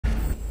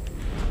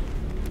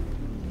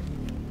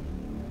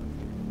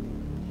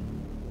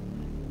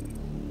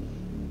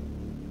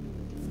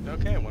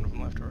Okay, one of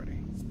them left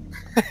already.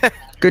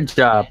 Good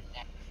job.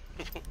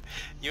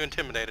 You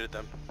intimidated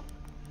them.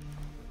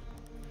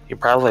 You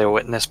probably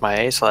witnessed my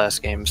ace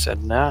last game.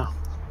 Said no,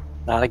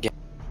 not again.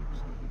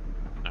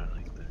 Not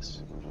like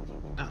this.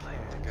 Not like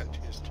I got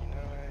TSG9.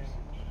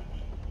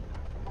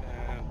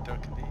 And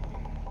Duckby.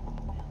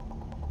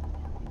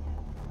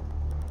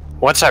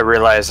 Once I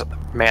realized,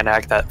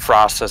 Maniac, that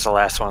Frost is the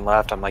last one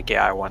left, I'm like,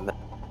 yeah, I won.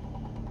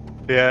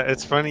 Yeah,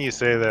 it's funny you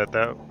say that.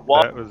 That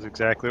was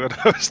exactly what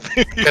I was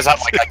thinking. Because I'm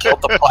like, I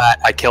killed the plat,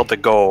 I killed the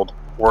gold.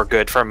 We're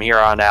good from here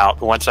on out.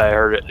 Once I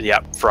heard it,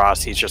 yep,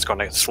 Frost, he's just going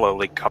to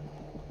slowly come.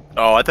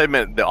 Oh, I thought you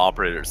meant the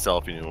operator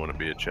itself. You didn't want to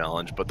be a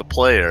challenge, but the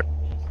player.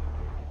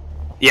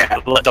 Yeah,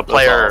 the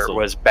player awesome.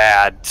 was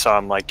bad, so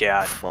I'm like,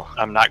 yeah,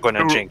 I'm not going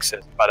to jinx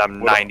it, but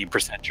I'm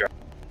 90% sure.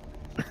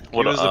 He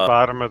was the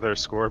bottom of their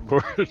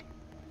scoreboard.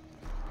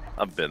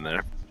 I've been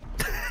there.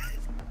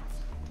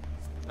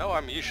 Oh,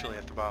 I'm usually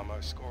at the bottom of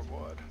my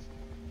scoreboard.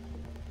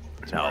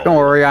 No. Don't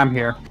worry, I'm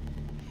here.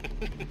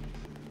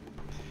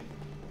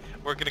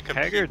 We're gonna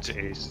compete. Haggard's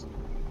ace.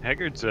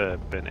 Haggard's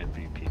been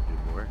MVP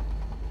before.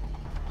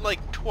 Like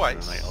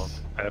twice. And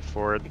I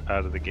F4'd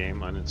out of the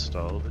game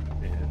uninstalled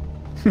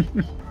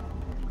and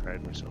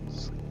cried myself to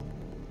sleep.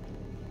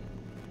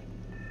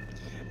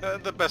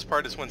 The best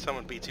part is when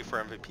someone beats you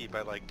for MVP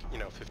by like,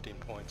 15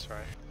 points,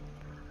 right?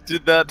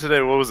 Did that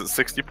today. What was it?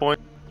 60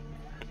 points.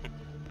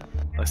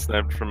 I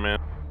snapped from man.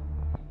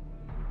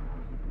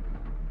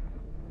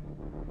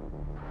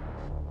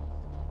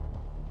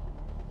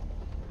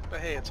 But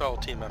hey, it's all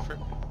team effort.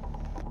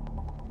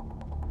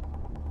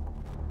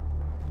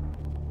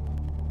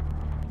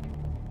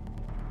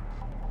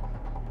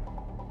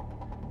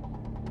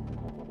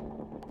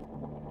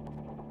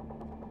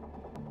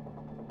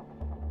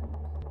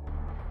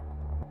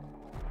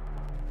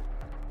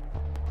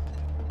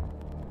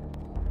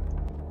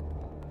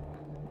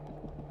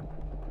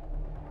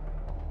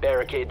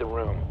 Barricade the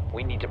room.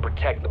 We need to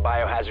protect the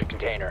biohazard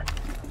container.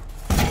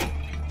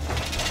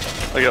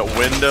 I got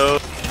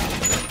windows.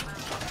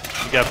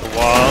 You got the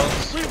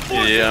walls.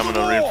 Yeah, I'm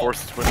gonna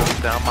reinforce this window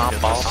down my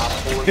balls. Op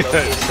 4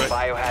 located the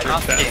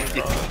biohazard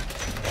container.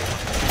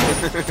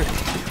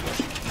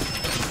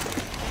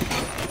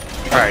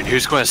 Alright,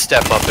 who's going to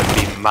step up and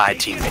be my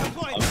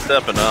teammate? I'm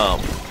stepping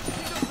up.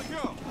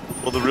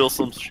 Will the real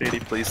Slim Shady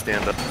please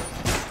stand up?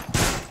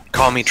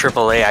 Call me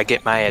AAA, I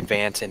get my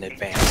advance in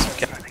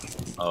advance. Okay.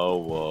 Oh,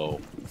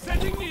 whoa.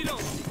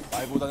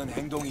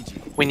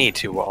 We need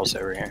 2 walls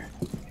over here.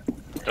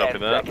 Copy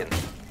 10 that. seconds.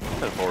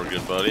 That's more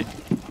good, buddy.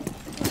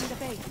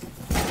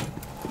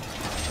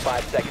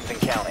 5 seconds and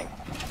counting.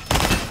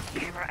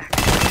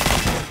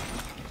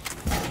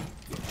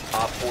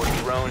 Op 4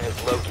 drone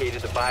has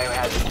located the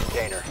biohazard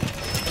container.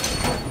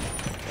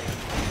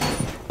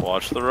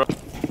 Watch the road.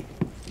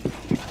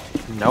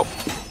 Nope.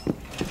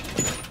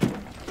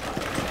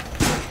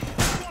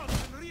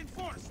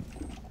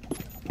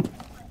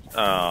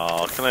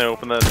 Oh, can I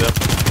open that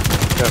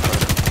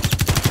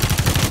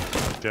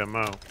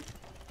demo? Demo.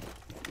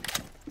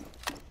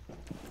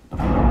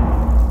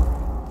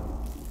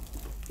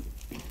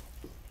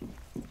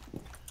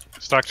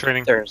 Stock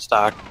training. They're in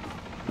stock.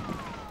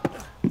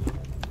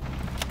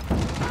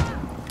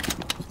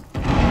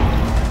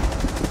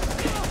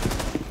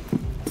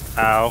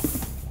 Ow.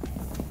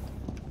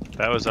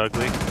 That was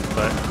ugly,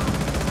 but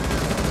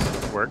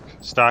it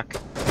worked. Stock.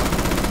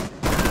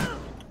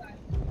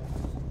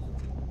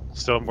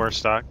 Still more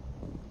stock.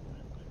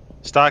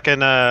 Stock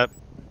and they're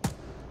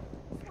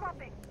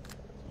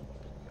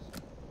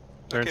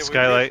in We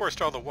Skylight.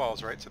 reinforced all the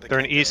walls, right? So They're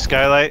in can't East get-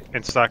 Skylight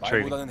and stock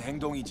trading. We'll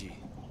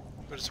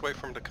just wait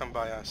for them to come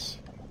by us.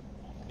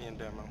 Me and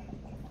Demo.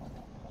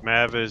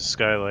 Mav is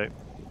Skylight.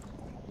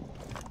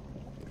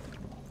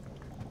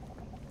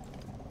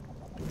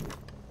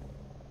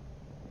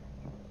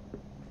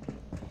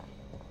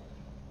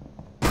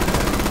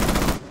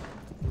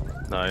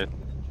 Nice.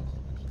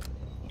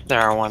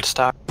 They're on 1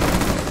 stock.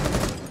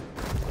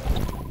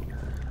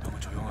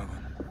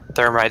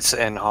 Thermites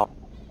in hall.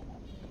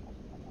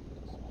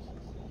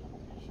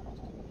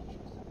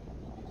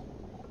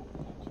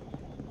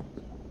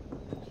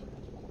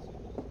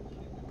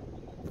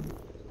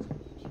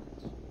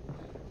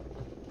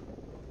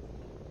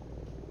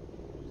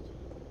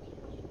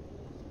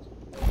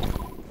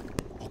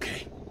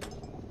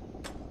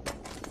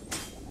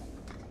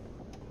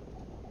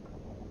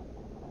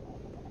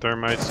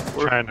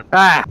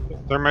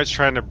 Thermite's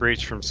trying to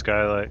breach from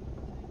Skylight.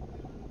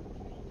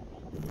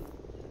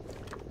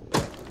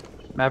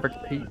 Maverick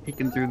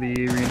peeking through the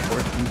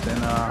reinforcements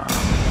and not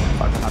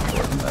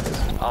sure that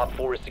is. Op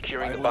 4 is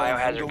securing the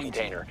biohazard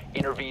container.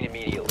 Intervene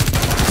immediately.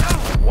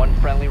 1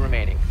 friendly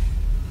remaining.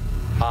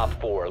 Op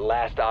 4,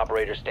 last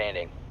operator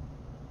standing.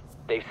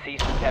 They've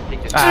ceased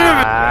attempting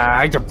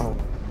to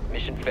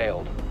mission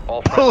failed.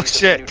 All friendlies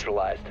have been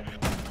neutralized.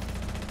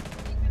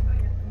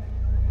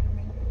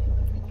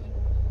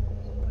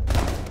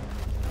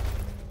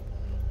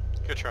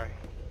 Good try.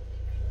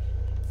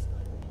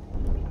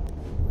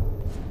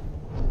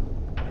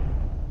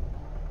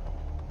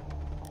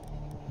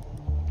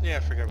 Yeah, I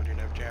forgot we didn't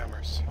have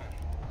jammers.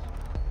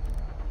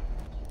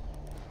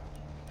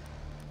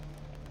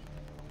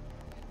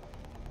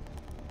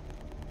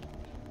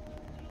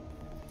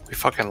 We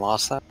fucking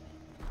lost that.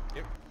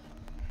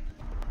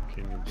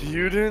 Can you believe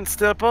You didn't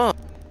step up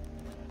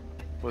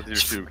with your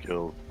 2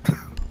 kills.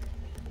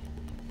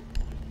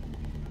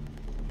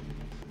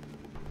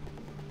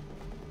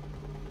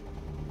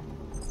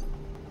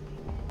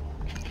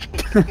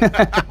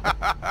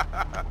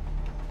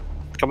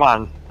 Come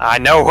on. I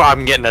know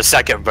I'm getting a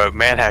second vote.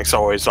 Manhack's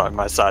always on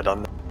my side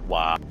on that.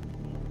 Wow.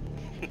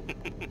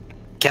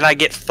 Can I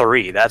get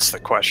 3? That's the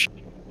question.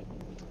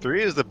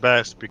 3 is the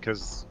best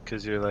because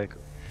you're like,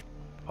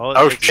 all it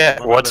Oh takes is shit,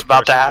 one what's other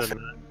about to person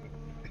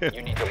happen?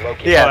 You need to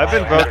locate Yeah, the I've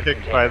been biohazard vote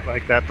kicked container. by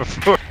like that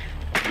before.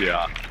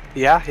 Yeah.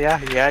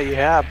 Yeah, you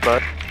have,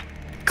 but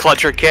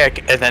clutch or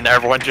kick, and then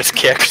everyone just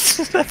kicks.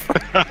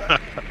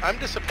 I'm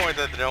disappointed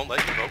that they don't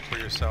let you vote for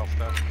yourself,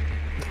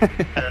 though.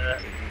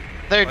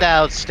 They're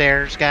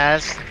downstairs,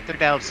 guys. They're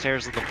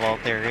downstairs in the vault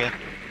area.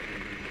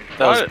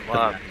 That was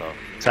What the?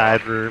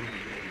 Side room.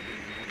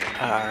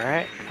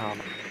 alright.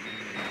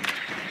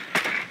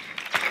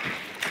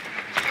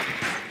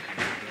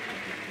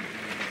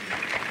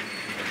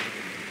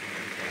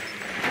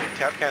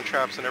 Capcan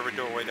traps in every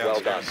doorway Well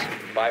done. downstairs.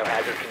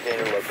 Biohazard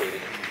container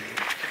located.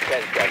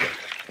 10 seconds.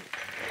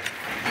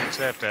 You just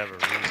have to have a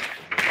reason.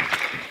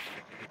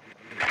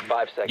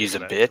 5 seconds. Use a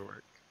for that bit. to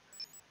work.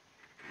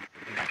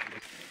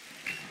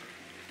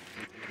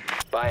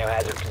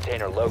 Biohazard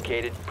container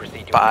located.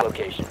 Proceed to Bye. its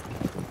location.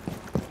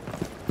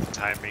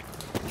 Time me.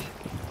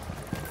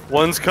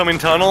 One's coming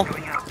tunnel.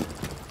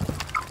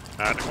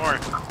 Not anymore.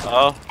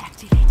 Oh.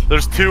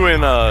 There's 2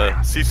 in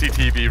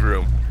CCTV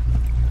room.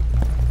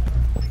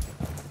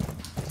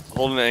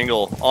 Holding an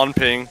angle. On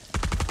ping.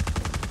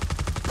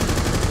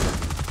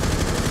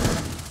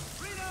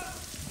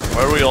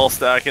 Why are we all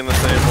stacking the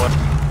same way?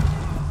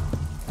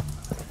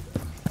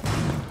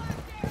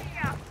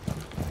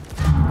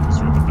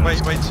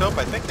 Wait, Soap,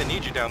 I think they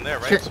need you down there,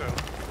 right? So.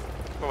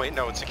 Oh wait,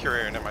 no, it's secure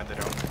area. Never mind, they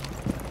don't.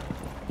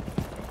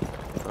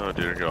 Oh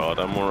dear God,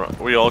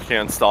 we all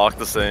can't stalk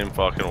the same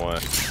fucking way.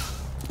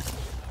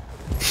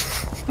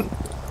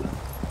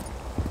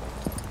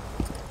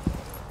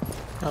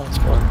 Oh, that's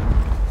fun.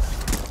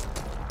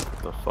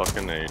 The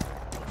fucking nade.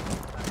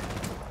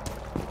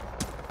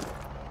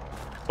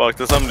 Fuck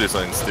this, I'm gonna do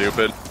something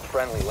stupid.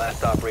 Friendly,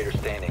 last operator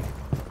standing.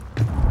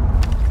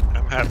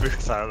 I'm happy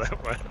with how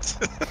that went.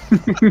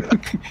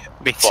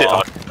 Me too.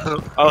 Fuck.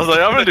 I was like,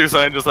 I'm gonna do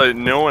something just like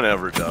no one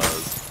ever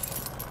does.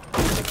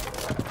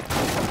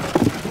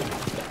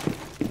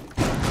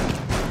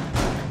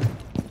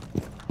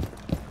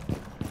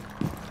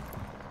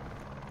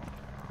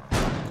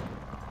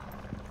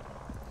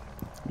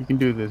 You can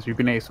do this. You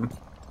can ace him.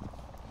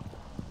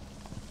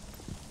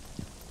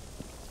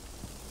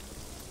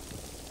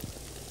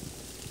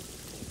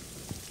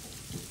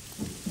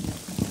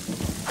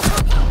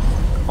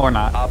 Or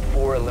not. Op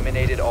 4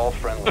 eliminated all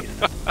friendlies.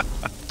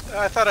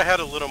 I thought I had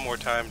a little more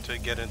time to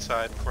get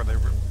inside before they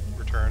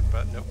returned,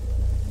 but nope.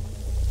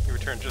 You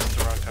returned just at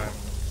the wrong time.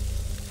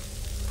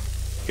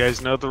 You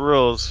guys know the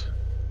rules.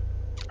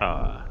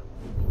 Boy.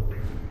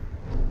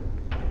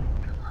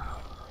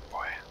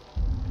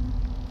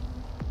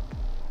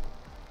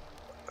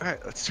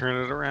 Alright, let's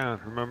turn it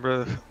around.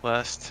 Remember the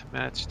last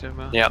match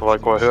demo? Yeah,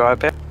 look who I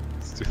picked.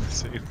 Let's do the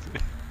same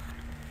thing.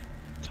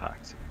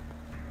 Toxic.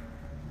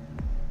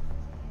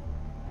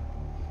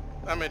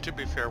 I mean, to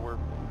be fair, we're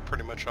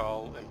pretty much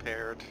all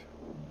impaired.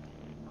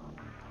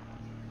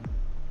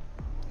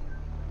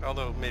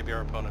 Although maybe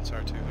our opponents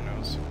are too, who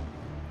knows?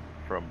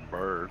 From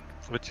birth.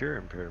 What's your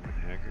impairment,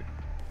 Haggard?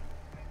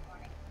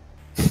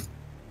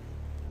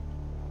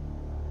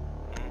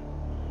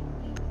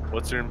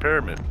 What's your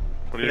impairment?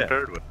 What are you Yeah.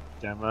 impaired with?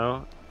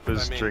 Demo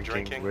was I mean,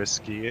 drinking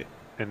whiskey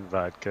and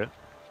vodka.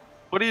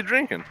 What are you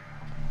drinking?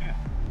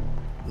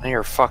 None of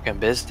your fucking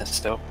business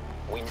still.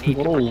 We need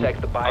to Whoa.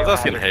 protect the I was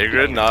asking biohazard Hagrid,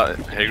 container. not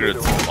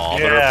Hagrid's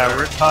father. Yeah,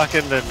 we're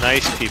talking to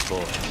nice people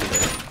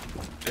today.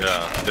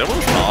 Yeah, that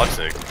was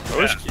toxic. I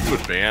wish Key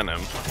would ban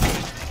him.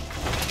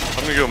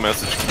 I'm gonna go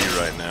message Key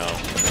right now.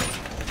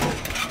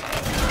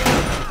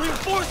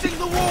 Reinforcing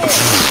the wall!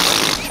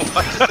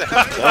 What is that?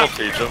 That'll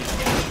teach him.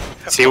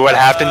 See what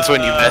happens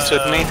when you mess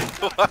with me?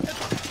 What?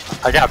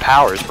 I got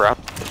powers, bro.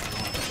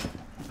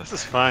 This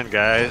is fun,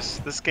 guys.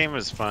 This game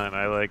is fun.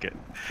 I like it.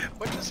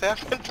 What just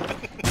happened?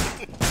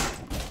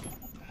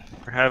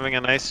 We're having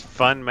a nice,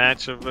 fun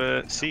match of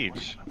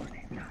Siege.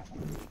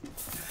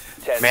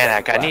 10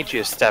 Manhack, I seconds need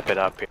you to step it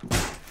up here.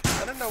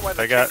 I don't know why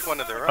they I got- picked one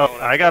of their Oh,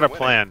 own. I got a Winning.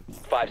 plan.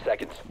 left. 5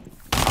 seconds.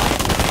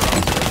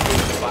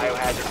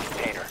 Biohazard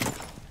container.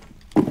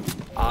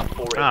 Op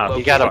 4 is Ah,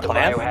 you got a located the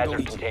plan?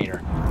 biohazard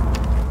container.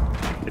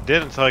 It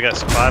did until I got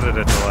spotted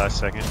at the last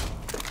second.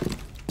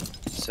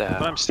 But So,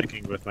 I'm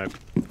sticking with my...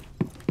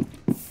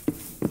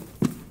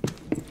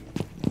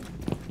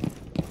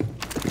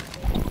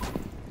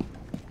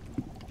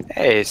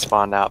 hey,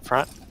 spawned out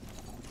front.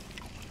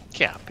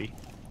 Copy.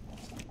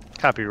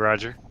 Copy,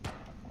 Roger.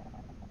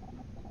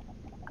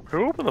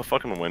 Who opened the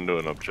fucking window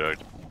and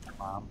object?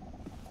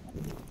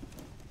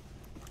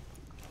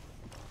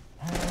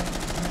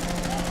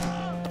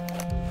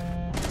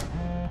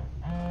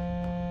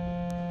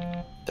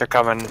 They're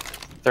coming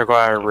They're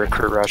going to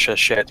recruit Russia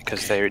shit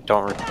because they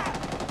don't.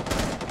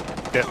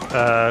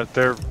 Yeah,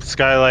 they're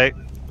skylight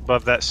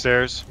above that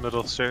stairs,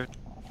 middle stair.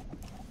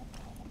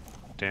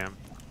 Damn.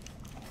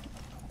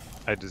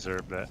 I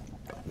deserve that.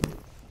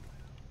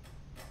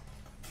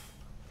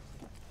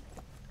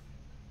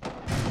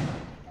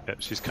 Yeah,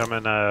 she's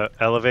coming,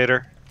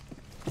 elevator.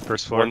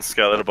 First floor. One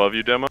skylight above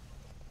you, Demo.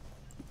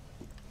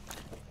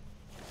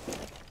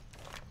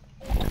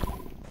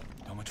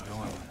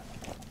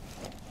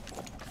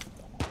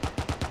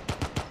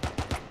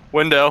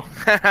 Window.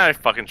 I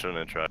fucking shouldn't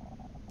have tried.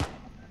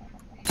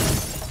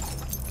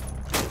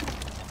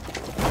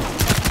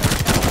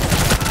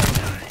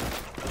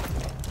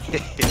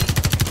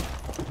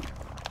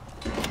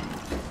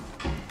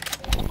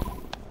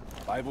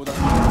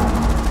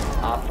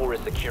 Op 4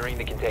 is securing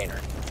the container.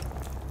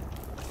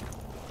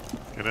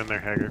 Get in there,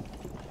 Haggard.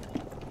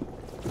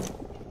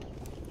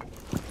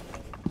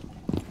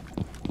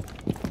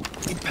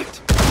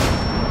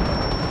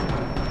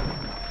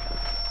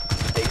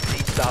 They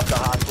stopped the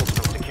hostiles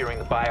from securing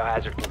the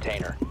biohazard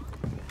container.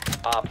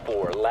 Op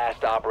 4,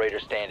 last operator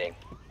standing.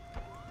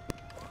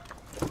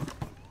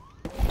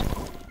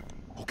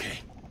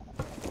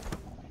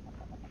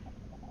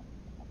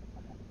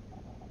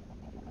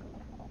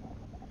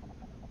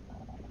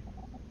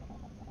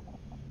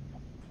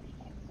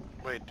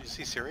 Wait, is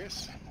he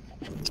serious?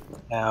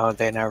 No,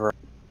 they never.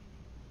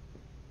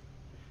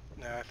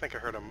 No, I think I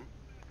heard him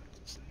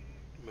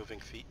moving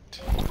feet.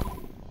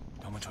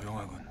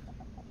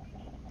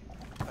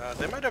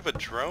 They might have a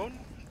drone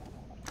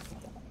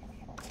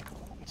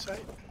in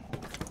sight.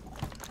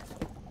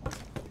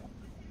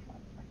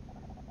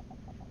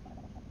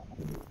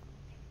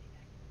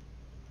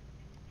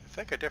 I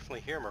think I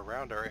definitely hear him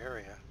around our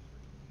area.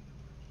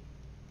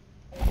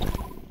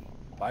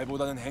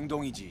 말보다는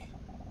행동이지.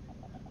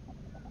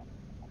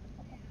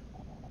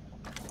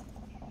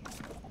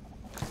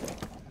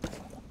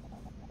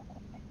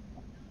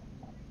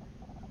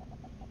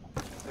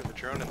 They have a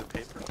drone in the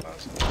paper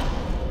closet.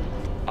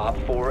 Op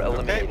 4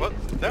 eliminated. Okay, well,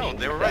 no,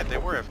 they were right. They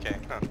were FK.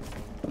 Huh.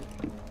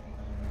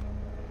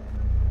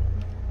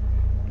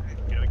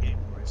 Get a game,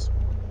 boys.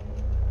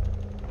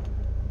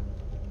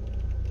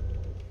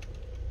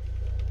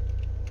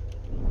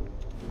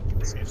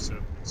 Safe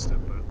step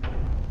up.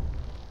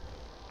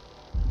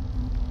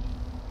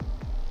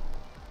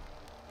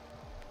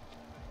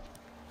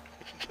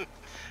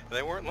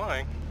 They weren't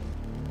lying.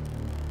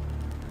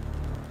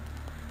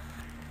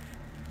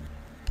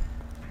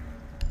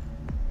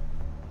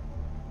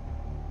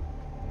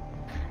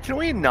 Can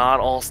we not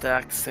all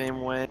stack the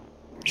same way? Yeah,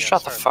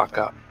 Shut the sorry fuck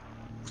about up.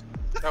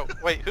 that. Oh,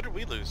 wait, who did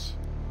we lose?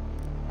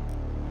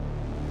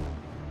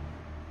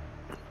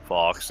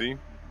 Foxy.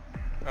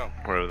 Oh,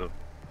 Where the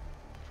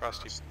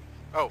Frosty.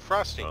 Oh,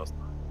 Frosty.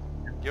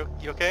 You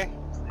okay?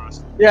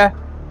 Yeah,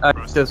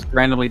 just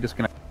randomly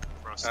disconnect.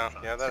 Oh,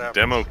 yeah, that happens.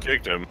 Demo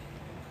kicked him.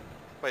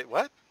 Wait,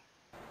 what?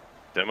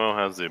 Demo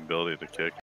has the ability to kick.